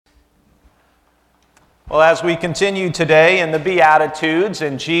Well, as we continue today in the Beatitudes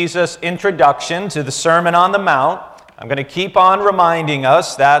in Jesus' introduction to the Sermon on the Mount, I'm going to keep on reminding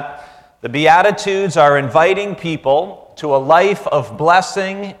us that the Beatitudes are inviting people to a life of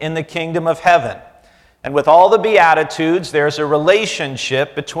blessing in the kingdom of heaven. And with all the Beatitudes, there's a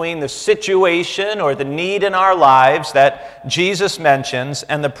relationship between the situation or the need in our lives that Jesus mentions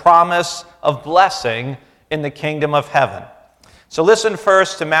and the promise of blessing in the kingdom of heaven. So listen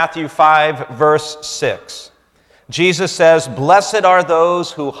first to Matthew 5, verse 6. Jesus says, "Blessed are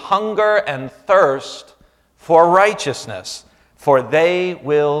those who hunger and thirst for righteousness, for they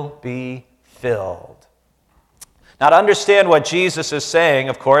will be filled." Now, to understand what Jesus is saying,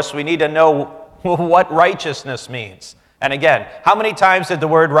 of course, we need to know what righteousness means. And again, how many times did the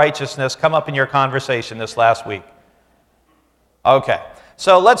word righteousness come up in your conversation this last week? Okay,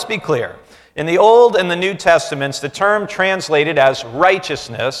 so let's be clear. In the Old and the New Testaments, the term translated as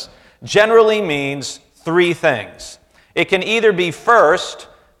righteousness generally means three things. It can either be first,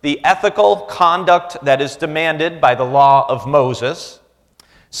 the ethical conduct that is demanded by the law of Moses.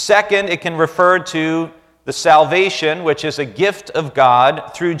 Second, it can refer to the salvation, which is a gift of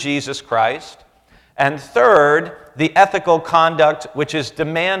God through Jesus Christ. And third, the ethical conduct which is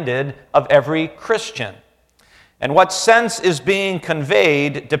demanded of every Christian. And what sense is being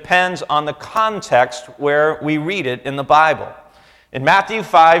conveyed depends on the context where we read it in the Bible. In Matthew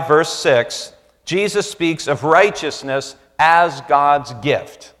 5, verse 6, Jesus speaks of righteousness as God's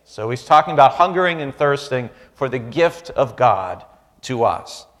gift. So he's talking about hungering and thirsting for the gift of God to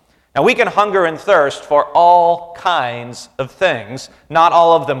us. Now, we can hunger and thirst for all kinds of things, not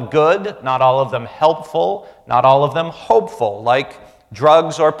all of them good, not all of them helpful, not all of them hopeful, like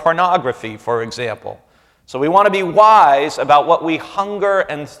drugs or pornography, for example. So we want to be wise about what we hunger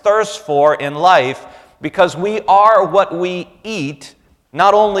and thirst for in life, because we are what we eat,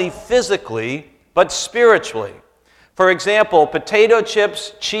 not only physically, but spiritually. For example, potato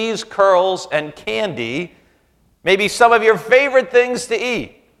chips, cheese curls, and candy may be some of your favorite things to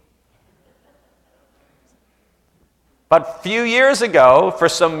eat. But a few years ago, for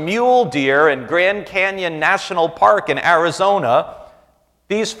some mule deer in Grand Canyon National Park in Arizona,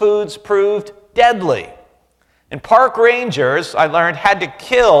 these foods proved deadly. And park rangers, I learned, had to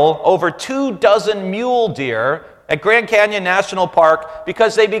kill over 24 mule deer at Grand Canyon National Park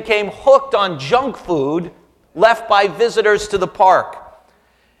because they became hooked on junk food left by visitors to the park.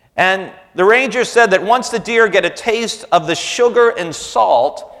 And the rangers said that once the deer get a taste of the sugar and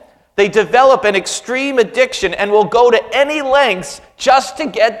salt, they develop an extreme addiction and will go to any lengths just to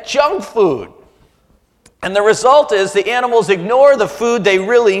get junk food. And the result is the animals ignore the food they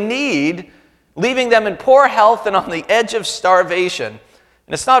really need, leaving them in poor health and on the edge of starvation.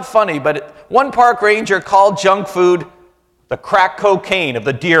 And it's not funny, but one park ranger called junk food the crack cocaine of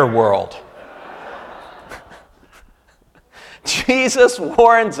the deer world. Jesus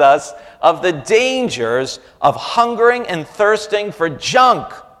warns us of the dangers of hungering and thirsting for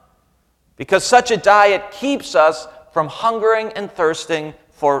junk, because such a diet keeps us from hungering and thirsting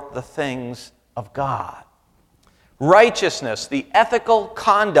for the things of God. Righteousness, the ethical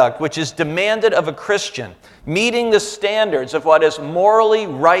conduct which is demanded of a Christian, meeting the standards of what is morally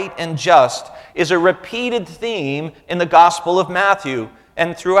right and just, is a repeated theme in the Gospel of Matthew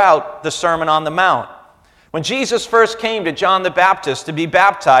and throughout the Sermon on the Mount. When Jesus first came to John the Baptist to be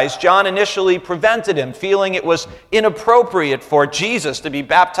baptized, John initially prevented him, feeling it was inappropriate for Jesus to be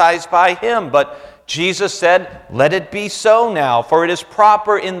baptized by him. But Jesus said, "Let it be so now, for it is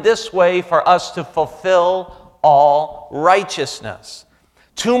proper in this way for us to fulfill all righteousness."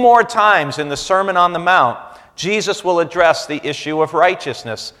 Two more times in the Sermon on the Mount, Jesus will address the issue of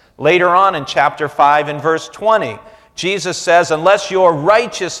righteousness. Later on in chapter 5 and verse 20, Jesus says, "Unless your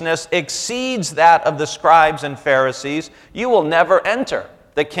righteousness exceeds that of the scribes and Pharisees, you will never enter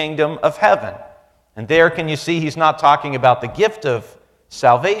the kingdom of heaven." And there can you see he's not talking about the gift of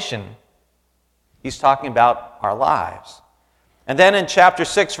salvation. He's talking about our lives. And then in chapter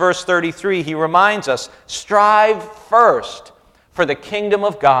 6, verse 33, he reminds us, strive first for the kingdom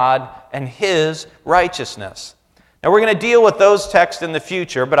of God and his righteousness. Now, we're going to deal with those texts in the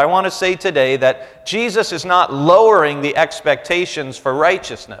future, but I want to say today that Jesus is not lowering the expectations for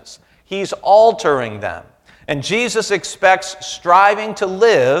righteousness. He's altering them. And Jesus expects striving to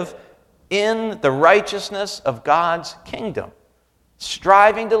live in the righteousness of God's kingdom.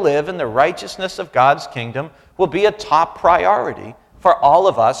 Striving to live in the righteousness of God's kingdom will be a top priority for all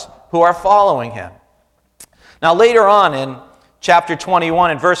of us who are following him. Now, later on in chapter 21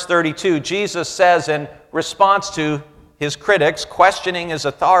 and verse 32, Jesus says in response to his critics questioning his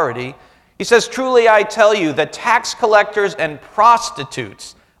authority, he says, "Truly I tell you that tax collectors and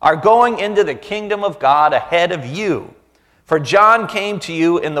prostitutes are going into the kingdom of God ahead of you. For John came to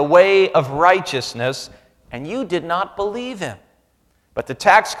you in the way of righteousness, and you did not believe him. But the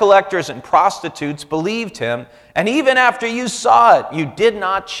tax collectors and prostitutes believed him, and even after you saw it, you did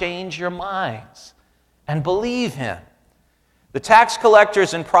not change your minds and believe him. The tax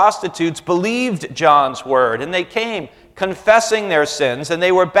collectors and prostitutes believed John's word, and they came confessing their sins, and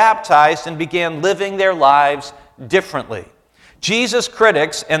they were baptized and began living their lives differently. Jesus'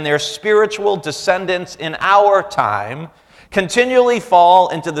 critics and their spiritual descendants in our time continually fall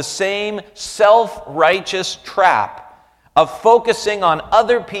into the same self-righteous trap of focusing on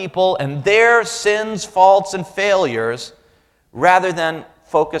other people and their sins, faults, and failures rather than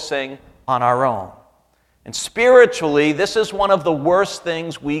focusing on our own. And spiritually, this is one of the worst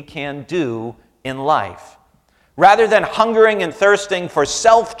things we can do in life. Rather than hungering and thirsting for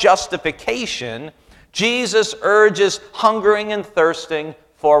self-justification, Jesus urges hungering and thirsting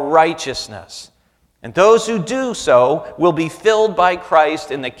for righteousness. And those who do so will be filled by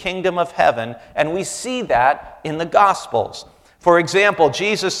Christ in the kingdom of heaven, and we see that in the Gospels. For example,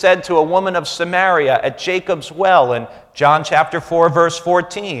 Jesus said to a woman of Samaria at Jacob's well in John chapter 4, verse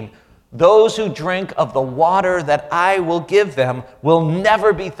 14, "Those who drink of the water that I will give them will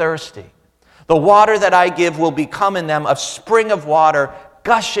never be thirsty. The water that I give will become in them a spring of water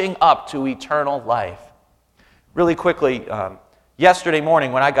gushing up to eternal life." Really quickly, yesterday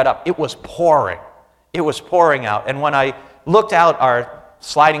morning when I got up, it was pouring. It was pouring out. And when I looked out our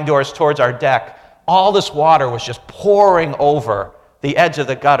sliding doors towards our deck, all this water was just pouring over the edge of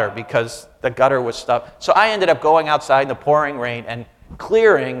the gutter because the gutter was stuck. So I ended up going outside in the pouring rain and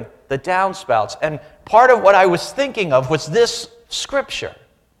clearing the downspouts. And part of what I was thinking of was this scripture.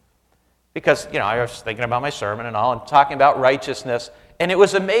 Because, I was thinking about my sermon and all, and talking about righteousness. And it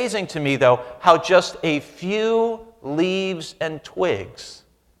was amazing to me, though, how just a few leaves and twigs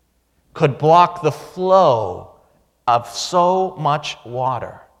could block the flow of so much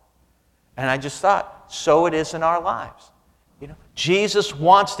water. And I just thought, so it is in our lives. Jesus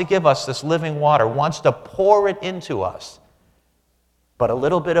wants to give us this living water, wants to pour it into us. But a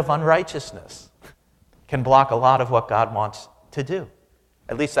little bit of unrighteousness can block a lot of what God wants to do.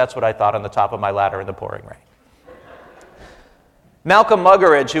 At least that's what I thought on the top of my ladder in the pouring rain. Malcolm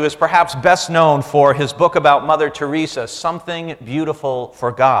Muggeridge, who is perhaps best known for his book about Mother Teresa, Something Beautiful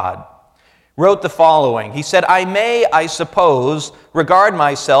for God, wrote the following. He said, "I may, I suppose, regard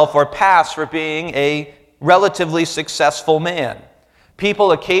myself or pass for being a relatively successful man.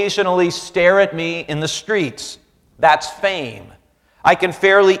 People occasionally stare at me in the streets. That's fame. I can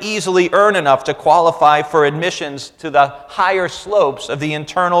fairly easily earn enough to qualify for admissions to the higher slopes of the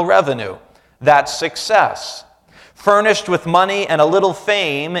Internal Revenue. That's success. Furnished with money and a little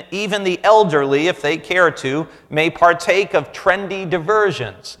fame, even the elderly, if they care to, may partake of trendy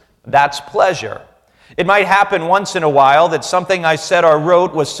diversions. That's pleasure. It might happen once in a while that something I said or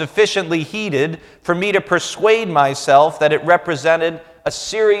wrote was sufficiently heated for me to persuade myself that it represented a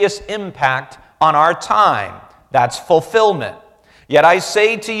serious impact on our time. That's fulfillment. Yet I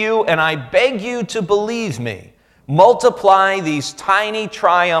say to you, and I beg you to believe me, multiply these tiny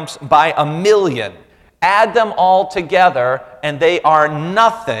triumphs by 1,000,000. Add them all together, and they are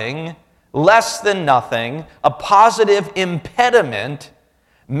nothing, less than nothing, a positive impediment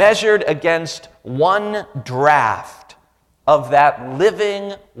measured against one draught of that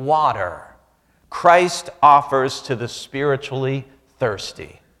living water Christ offers to the spiritually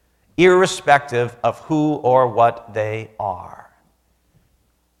thirsty, irrespective of who or what they are.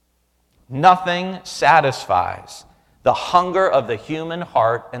 Nothing satisfies the hunger of the human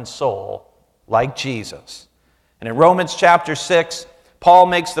heart and soul like Jesus. And in Romans chapter 6, Paul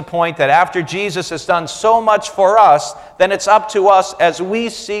makes the point that after Jesus has done so much for us, then it's up to us as we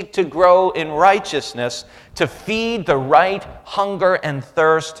seek to grow in righteousness to feed the right hunger and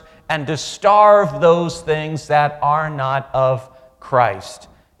thirst and to starve those things that are not of Christ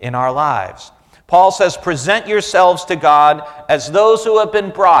in our lives. Paul says, present yourselves to God as those who have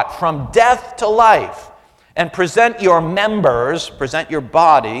been brought from death to life, and present your members, present your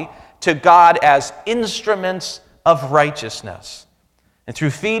body, to God as instruments of righteousness. And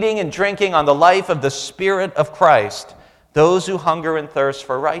through feeding and drinking on the life of the Spirit of Christ, those who hunger and thirst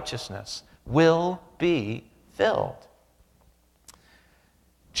for righteousness will be filled.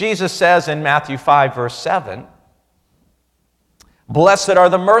 Jesus says in Matthew 5, verse 7, "Blessed are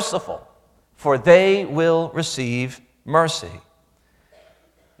the merciful, for they will receive mercy."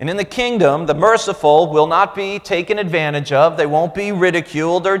 And in the kingdom, the merciful will not be taken advantage of. They won't be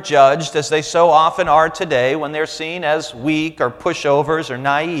ridiculed or judged as they so often are today when they're seen as weak or pushovers or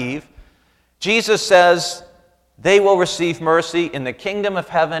naive. Jesus says they will receive mercy in the kingdom of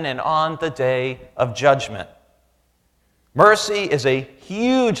heaven and on the day of judgment. Mercy is a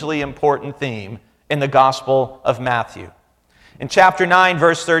hugely important theme in the Gospel of Matthew. In chapter 9,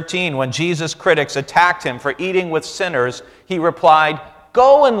 verse 13, when Jesus' critics attacked him for eating with sinners, he replied,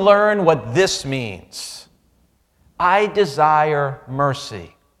 "Go and learn what this means. I desire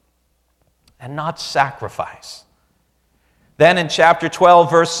mercy and not sacrifice." Then in chapter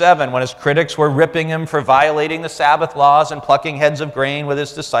 12, verse 7, when his critics were ripping him for violating the Sabbath laws and plucking heads of grain with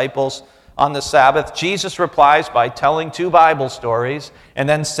his disciples on the Sabbath, Jesus replies by telling 2 Bible stories and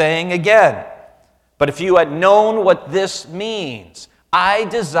then saying again, "But if you had known what this means, I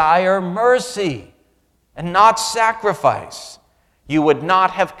desire mercy and not sacrifice, you would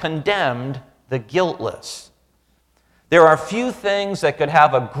not have condemned the guiltless." There are few things that could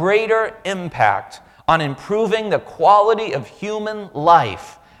have a greater impact on improving the quality of human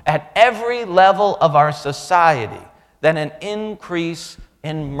life at every level of our society than an increase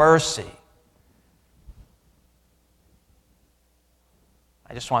in mercy.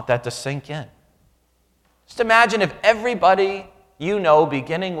 I just want that to sink in. Just imagine if everybody you know,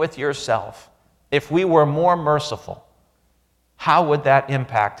 beginning with yourself, if we were more merciful, how would that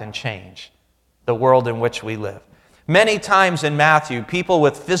impact and change the world in which we live? Many times in Matthew, people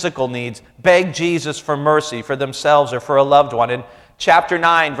with physical needs beg Jesus for mercy for themselves or for a loved one. In chapter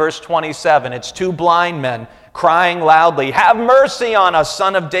 9, verse 27, it's 2 blind men crying loudly, "Have mercy on us,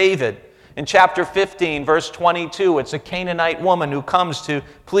 Son of David." In chapter 15, verse 22, it's a Canaanite woman who comes to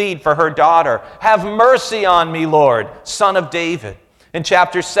plead for her daughter. "Have mercy on me, Lord, Son of David." In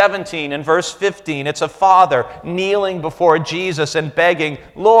chapter 17 and verse 15, it's a father kneeling before Jesus and begging,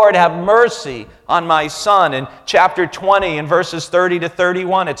 "Lord, have mercy on my son." In chapter 20 and verses 30 to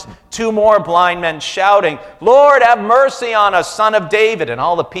 31, it's 2 more blind men shouting, "Lord, have mercy on us, Son of David." And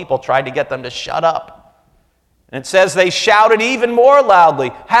all the people tried to get them to shut up. And it says they shouted even more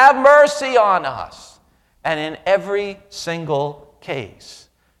loudly, "Have mercy on us." And in every single case,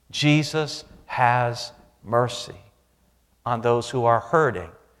 Jesus has mercy on those who are hurting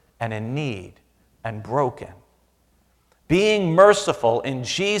and in need and broken. Being merciful in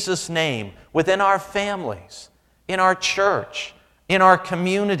Jesus' name within our families, in our church, in our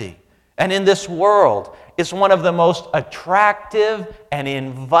community, and in this world is one of the most attractive and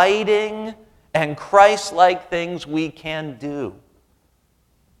inviting and Christ-like things we can do.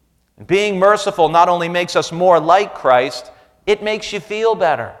 And being merciful not only makes us more like Christ, it makes you feel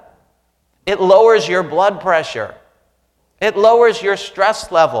better. It lowers your blood pressure. It lowers your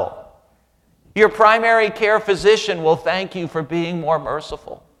stress level. Your primary care physician will thank you for being more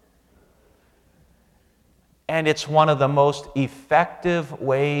merciful. And it's one of the most effective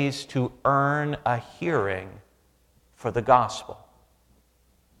ways to earn a hearing for the gospel.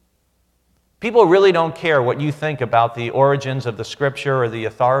 People really don't care what you think about the origins of the Scripture or the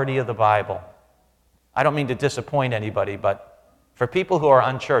authority of the Bible. I don't mean to disappoint anybody, but for people who are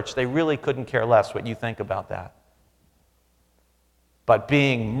unchurched, they really couldn't care less what you think about that. But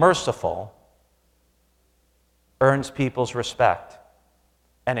being merciful earns people's respect,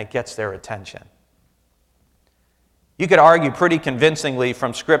 and it gets their attention. You could argue pretty convincingly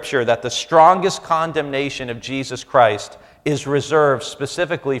from Scripture that the strongest condemnation of Jesus Christ is reserved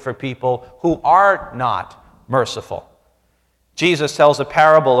specifically for people who are not merciful. Jesus tells a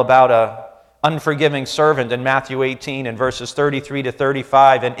parable about an unforgiving servant in Matthew 18 and verses 33 to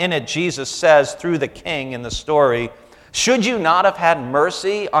 35, and in it Jesus says through the king in the story, "Should you not have had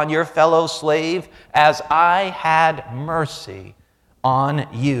mercy on your fellow slave as I had mercy on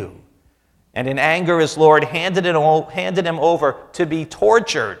you?" And in anger his Lord handed him over to be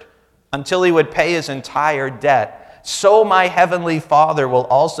tortured until he would pay his entire debt. So my heavenly Father will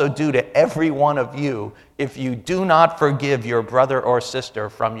also do to every one of you if you do not forgive your brother or sister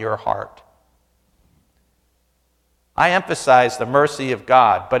from your heart. I emphasize the mercy of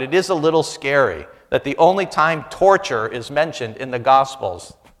God, but it is a little scary that the only time torture is mentioned in the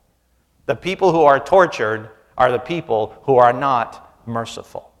Gospels, the people who are tortured are the people who are not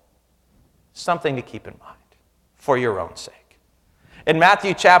merciful. Something to keep in mind for your own sake. In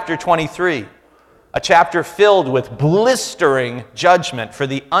Matthew chapter 23, a chapter filled with blistering judgment for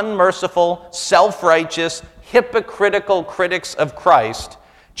the unmerciful, self-righteous, hypocritical critics of Christ,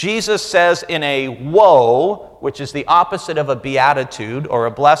 Jesus says in a woe, which is the opposite of a beatitude or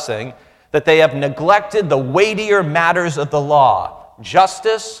a blessing, that they have neglected the weightier matters of the law,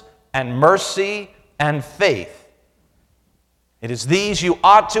 justice and mercy and faith. It is these you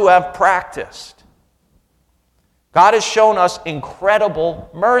ought to have practiced. God has shown us incredible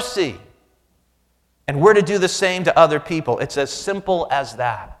mercy. And we're to do the same to other people. It's as simple as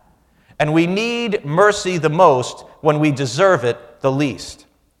that. and we need mercy the most when we deserve it the least.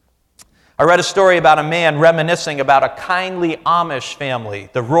 I read a story about a man reminiscing about a kindly Amish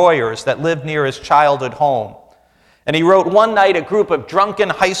family, the Royers, that lived near his childhood home. And he wrote, one night a group of drunken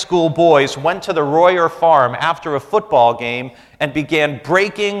high school boys went to the Royer farm after a football game and began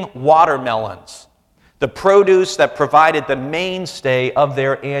breaking watermelons, the produce that provided the mainstay of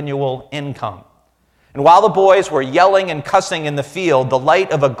their annual income. And while the boys were yelling and cussing in the field, the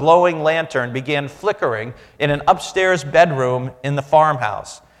light of a glowing lantern began flickering in an upstairs bedroom in the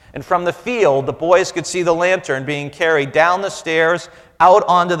farmhouse. And from the field, the boys could see the lantern being carried down the stairs, out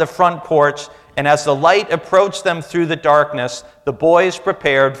onto the front porch, and as the light approached them through the darkness, the boys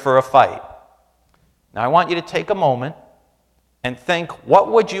prepared for a fight. Now I want you to take a moment and think, what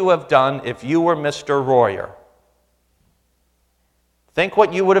would you have done if you were Mr. Royer? Think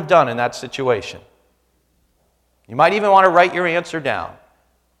what you would have done in that situation. You might even want to write your answer down.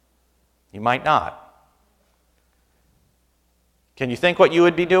 You might not. Can you think what you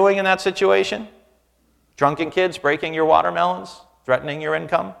would be doing in that situation? Drunken kids breaking your watermelons, threatening your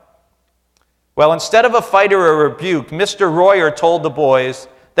income? Well, instead of a fight or a rebuke, Mr. Royer told the boys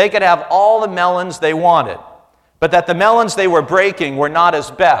they could have all the melons they wanted, but that the melons they were breaking were not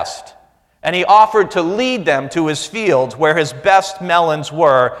his best. And he offered to lead them to his fields where his best melons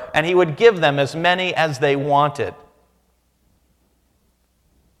were, and he would give them as many as they wanted.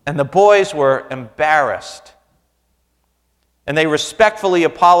 And the boys were embarrassed, and they respectfully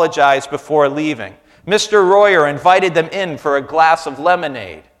apologized before leaving. Mr. Royer invited them in for a glass of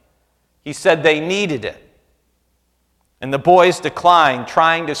lemonade. He said they needed it. And the boys declined,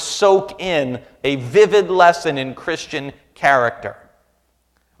 trying to soak in a vivid lesson in Christian character.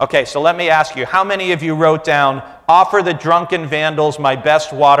 Okay, so let me ask you, how many of you wrote down, offer the drunken vandals my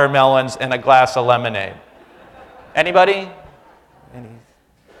best watermelons and a glass of lemonade? Anybody?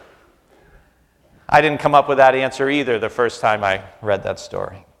 I didn't come up with that answer either the first time I read that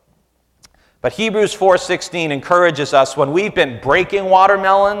story. But Hebrews 4:16 encourages us when we've been breaking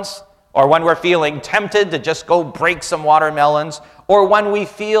watermelons, or when we're feeling tempted to just go break some watermelons, or when we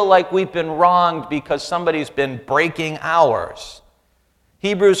feel like we've been wronged because somebody's been breaking ours.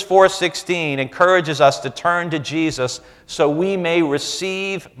 Hebrews 4:16 encourages us to turn to Jesus so we may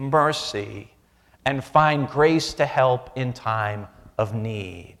receive mercy and find grace to help in time of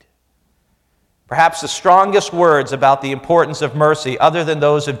need. Perhaps the strongest words about the importance of mercy, other than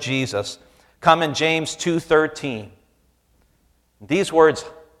those of Jesus, come in James 2:13. These words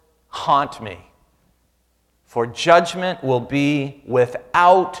haunt me. For judgment will be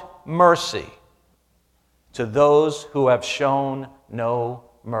without mercy to those who have shown no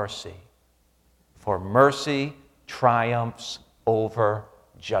mercy. For mercy triumphs over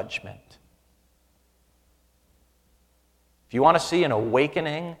judgment. If you want to see an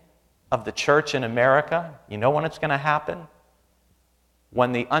awakening of the church in America, you know when it's going to happen?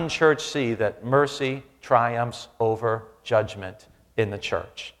 When the unchurched see that mercy triumphs over judgment in the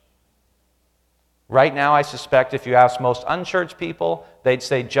church. Right now, I suspect if you ask most unchurched people, they'd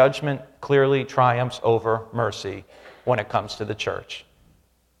say judgment clearly triumphs over mercy when it comes to the church.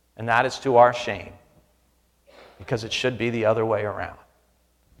 And that is to our shame, because it should be the other way around.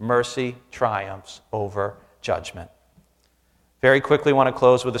 Mercy triumphs over judgment. Very quickly, I want to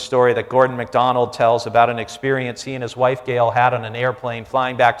close with a story that Gordon MacDonald tells about an experience he and his wife Gail had on an airplane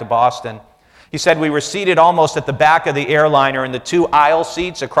flying back to Boston. He said, we were seated almost at the back of the airliner in the two aisle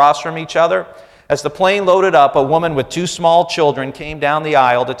seats across from each other. As the plane loaded up, a woman with two small children came down the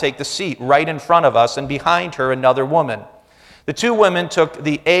aisle to take the seat right in front of us, and behind her another woman. The two women took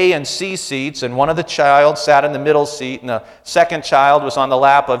the A and C seats, and one of the child sat in the middle seat, and the second child was on the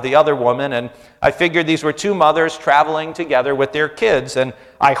lap of the other woman. And I figured these were two mothers traveling together with their kids, and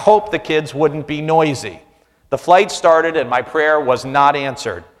I hoped the kids wouldn't be noisy. The flight started, and my prayer was not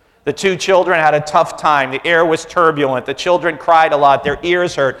answered. The two children had a tough time. The air was turbulent. The children cried a lot. Their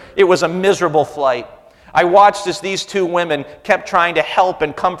ears hurt. It was a miserable flight. I watched as these two women kept trying to help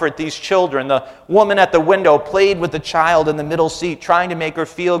and comfort these children. The woman at the window played with the child in the middle seat, trying to make her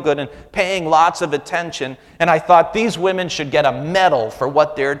feel good and paying lots of attention. And I thought these women should get a medal for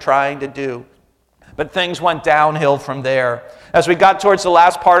what they're trying to do. But things went downhill from there. As we got towards the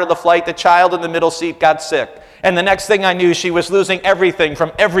last part of the flight, the child in the middle seat got sick. And the next thing I knew, she was losing everything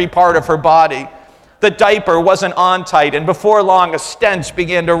from every part of her body. The diaper wasn't on tight, and before long, a stench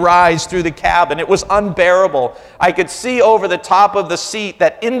began to rise through the cabin. It was unbearable. I could see over the top of the seat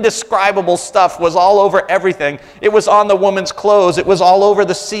that indescribable stuff was all over everything. It was on the woman's clothes. It was all over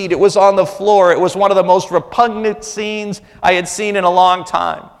the seat. It was on the floor. It was one of the most repugnant scenes I had seen in a long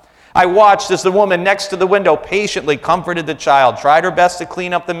time. I watched as the woman next to the window patiently comforted the child, tried her best to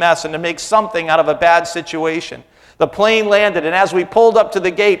clean up the mess and to make something out of a bad situation. The plane landed, and as we pulled up to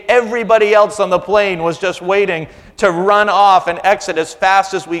the gate, everybody else on the plane was just waiting to run off and exit as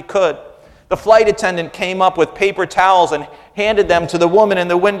fast as we could. The flight attendant came up with paper towels and handed them to the woman in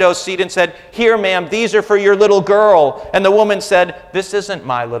the window seat and said, "Here, ma'am, these are for your little girl." And the woman said, "This isn't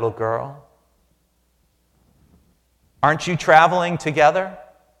my little girl." "Aren't you traveling together?"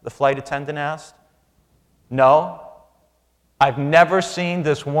 the flight attendant asked. "No, I've never seen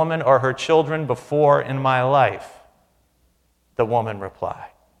this woman or her children before in my life," the woman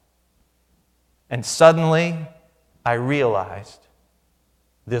replied. And suddenly, I realized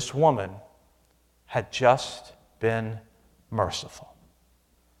this woman had just been merciful.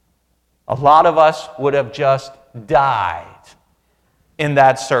 A lot of us would have just died in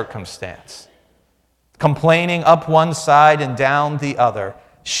that circumstance, complaining up one side and down the other.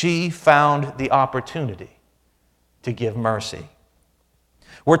 She found the opportunity to give mercy.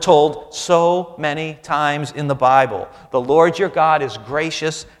 We're told so many times in the Bible, the Lord your God is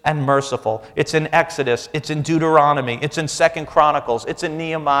gracious and merciful. It's in Exodus, it's in Deuteronomy, it's in 2 Chronicles, it's in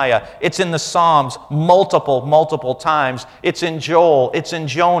Nehemiah, it's in the Psalms multiple times. It's in Joel, it's in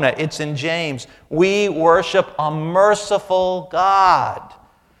Jonah, it's in James. We worship a merciful God.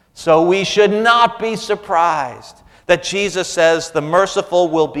 So we should not be surprised that Jesus says the merciful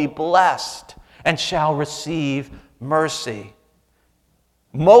will be blessed and shall receive mercy.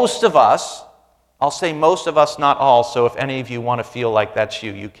 Most of us, I'll say most of us, not all, so if any of you want to feel like that's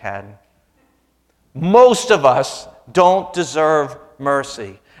you, you can. Most of us don't deserve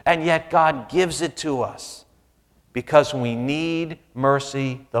mercy, and yet God gives it to us because we need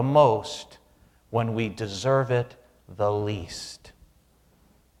mercy the most when we deserve it the least.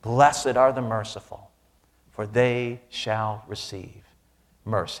 Blessed are the merciful, for they shall receive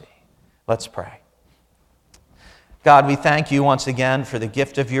mercy. Let's pray. God, we thank you once again for the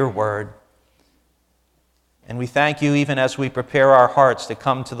gift of your word. And we thank you even as we prepare our hearts to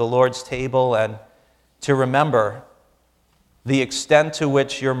come to the Lord's table and to remember the extent to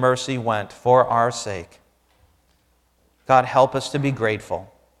which your mercy went for our sake. God, help us to be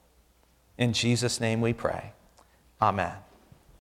grateful. In Jesus' name we pray. Amen.